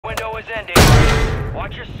window is ending.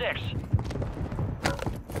 Watch your six.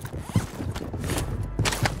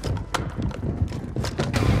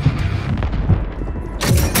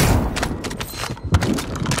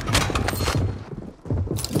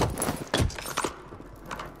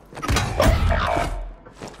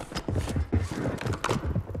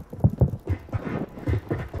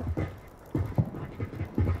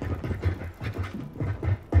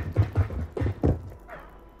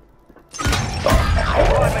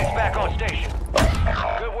 Squad mates back on station.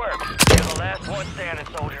 Good work.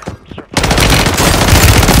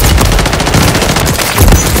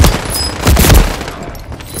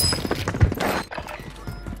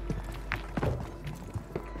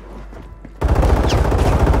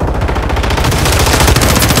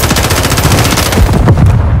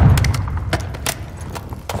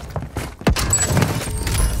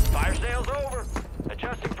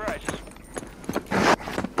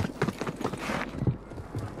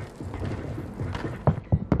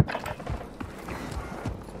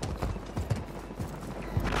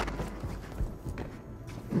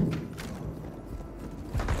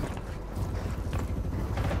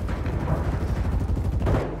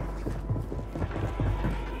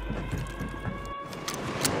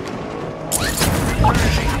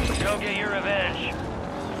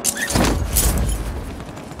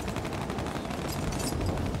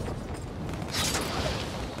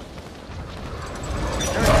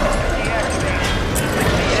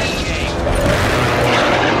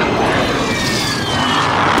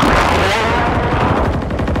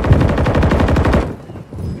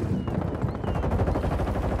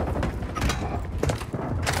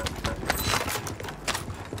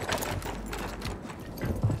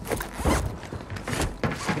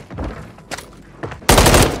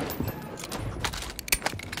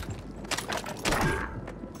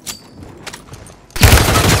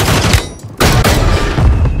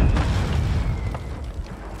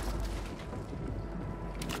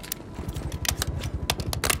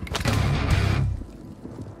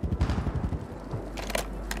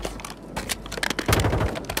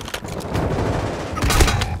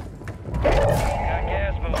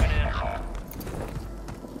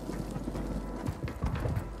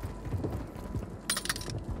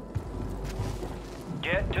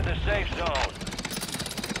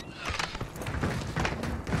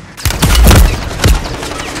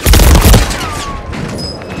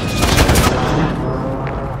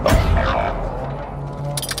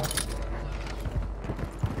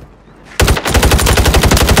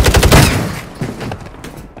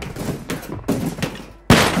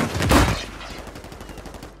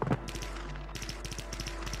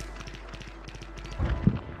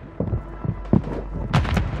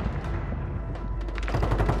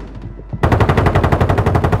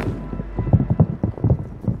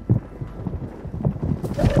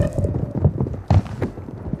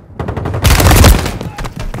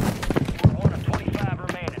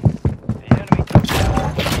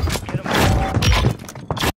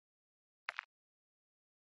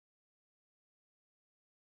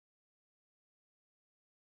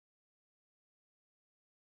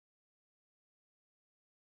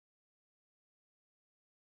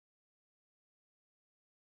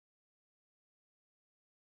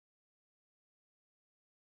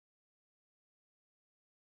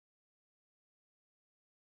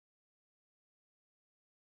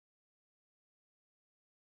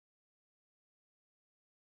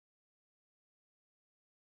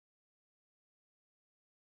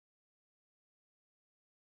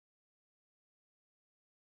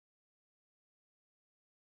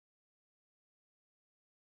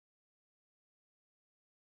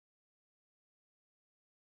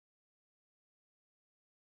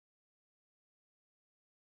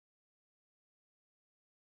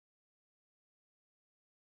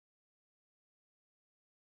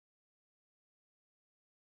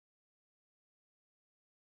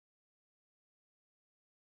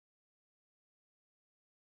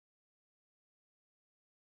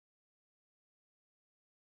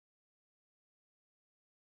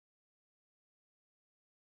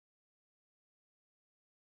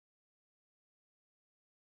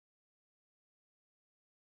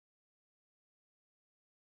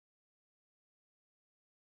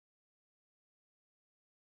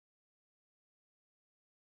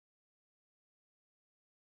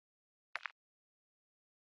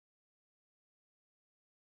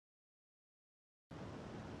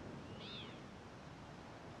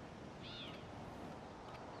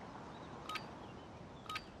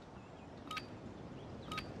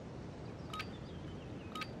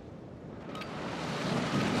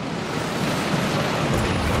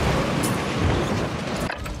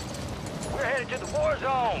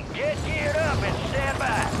 zone. Get geared up and stand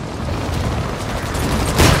by.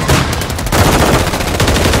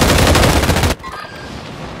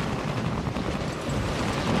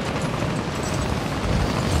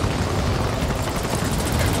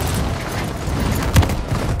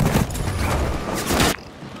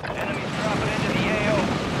 Enemies dropping into the AO.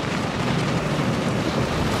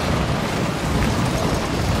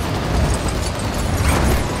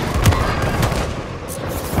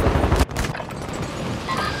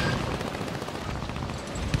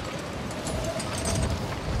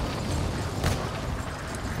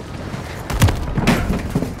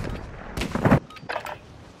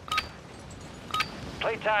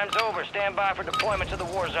 Playtime's over. Stand by for deployment to the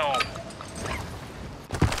war zone.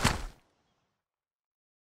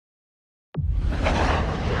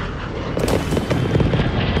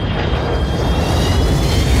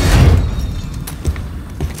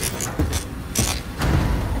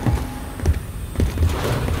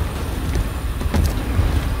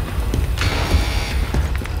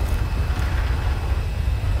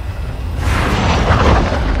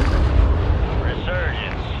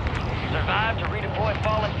 Resurgence. Survive to redeploy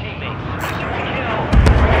fallen teammates. Kill.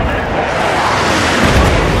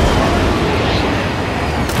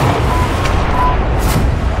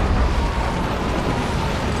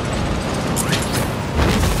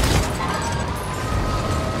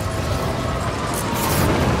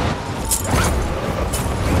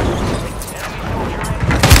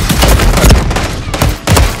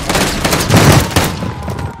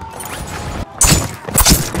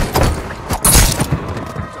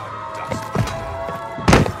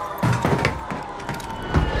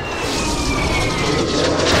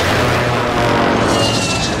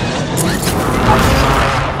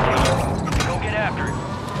 Go get after it.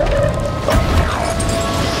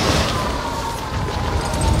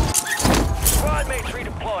 Squad mates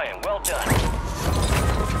redeploying. Well done.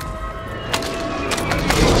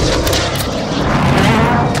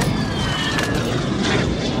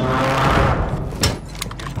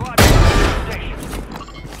 Your squad mates are stationed.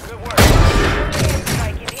 Good work.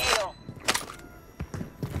 Strike in the AO.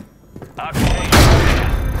 Occupation.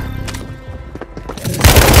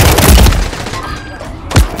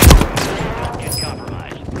 Don't get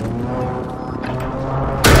compromised.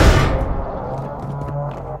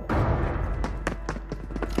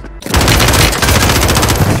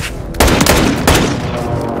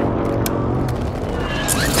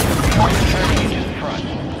 Turning you to the front.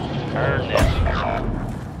 Earn this.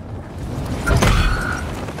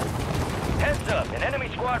 Heads up, an enemy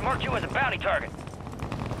squad marked you as a bounty target.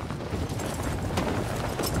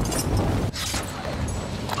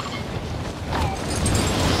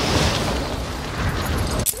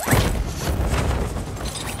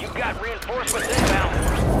 You got reinforcements inbound.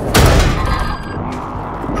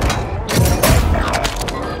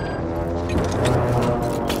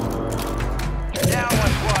 You're down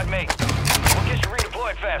one squad mate. We'll get you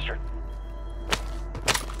redeployed faster.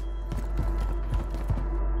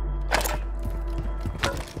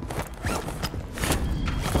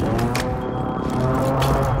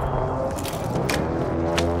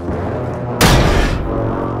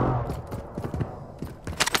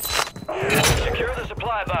 Secure the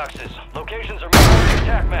supply boxes. Locations are marked on the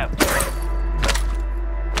attack map.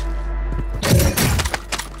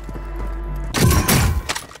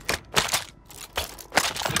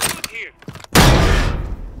 Here.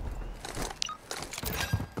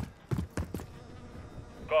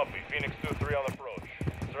 Copy. Phoenix 2-3 on approach.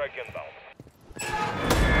 Strike inbound.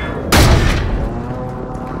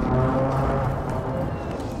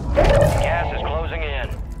 Gas is closing in.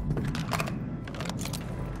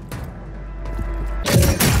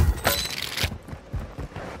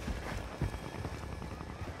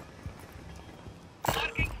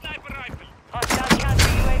 Hostile counter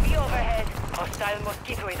UAV overhead. Hostile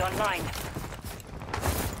Mosquito is online.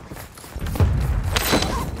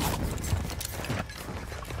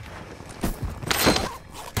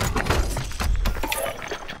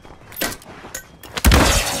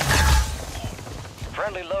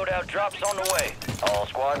 Friendly loadout drops on the way. All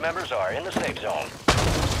squad members are in the safe zone.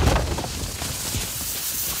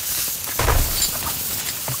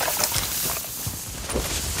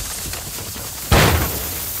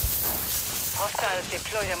 Hostiles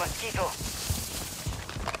deploy the Mosquito.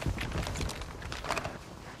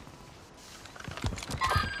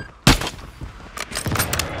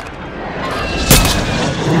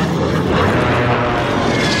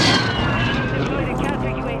 Deploy the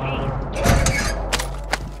counter UAV.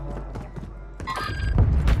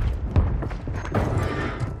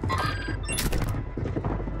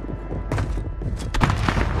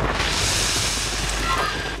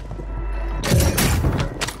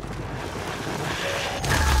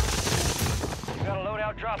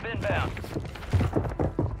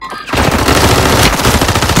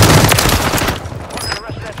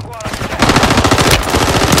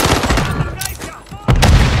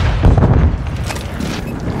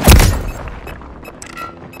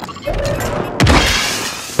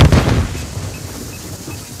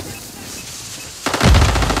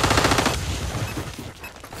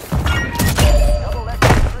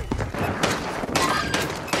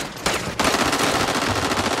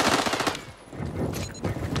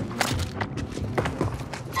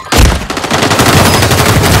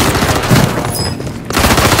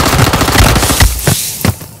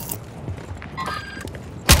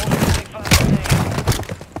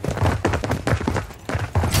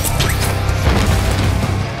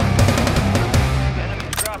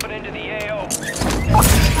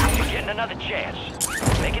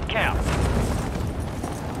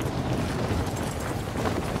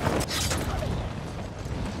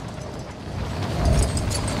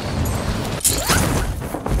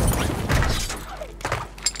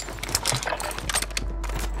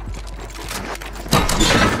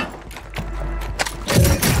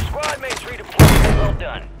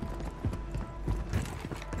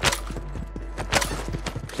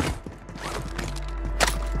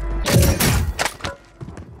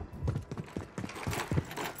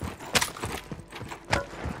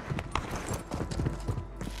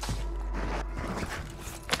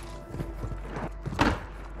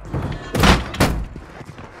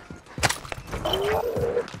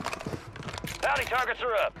 targets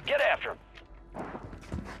are up. Get after them.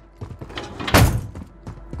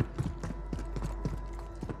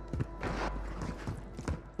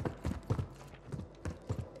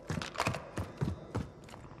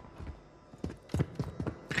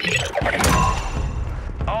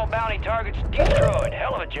 All bounty targets destroyed.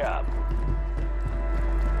 Hell of a job.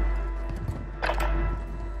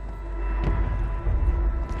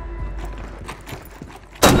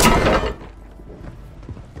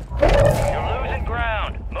 You're losing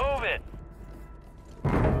ground. Move it.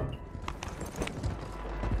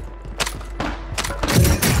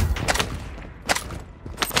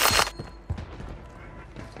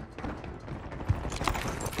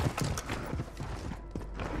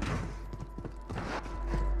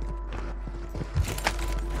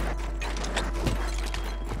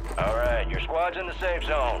 All right, your squad's in the safe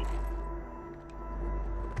zone.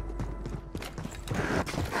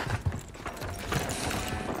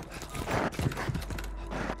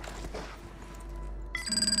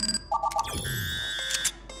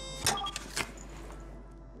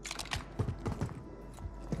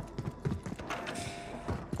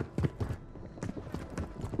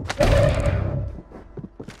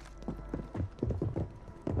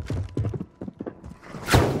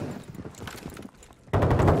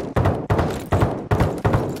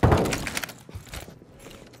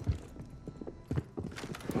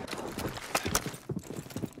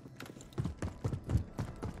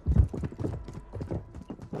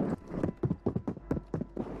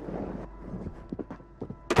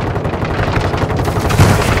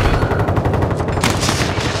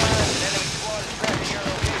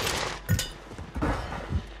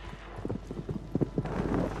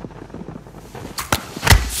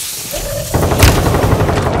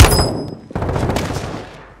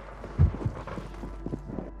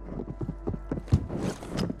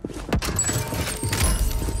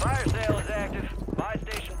 Fire sale is active. Buy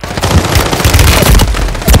station price.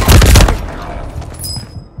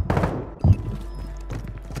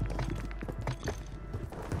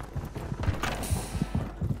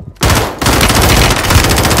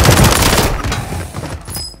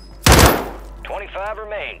 25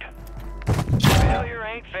 remained. Failure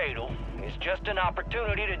ain't fatal. It's just an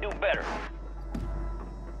opportunity to do better.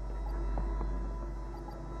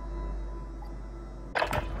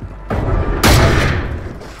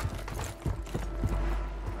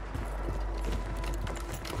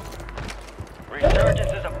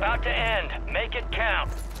 Resurgence is about to end. Make it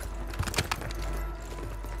count.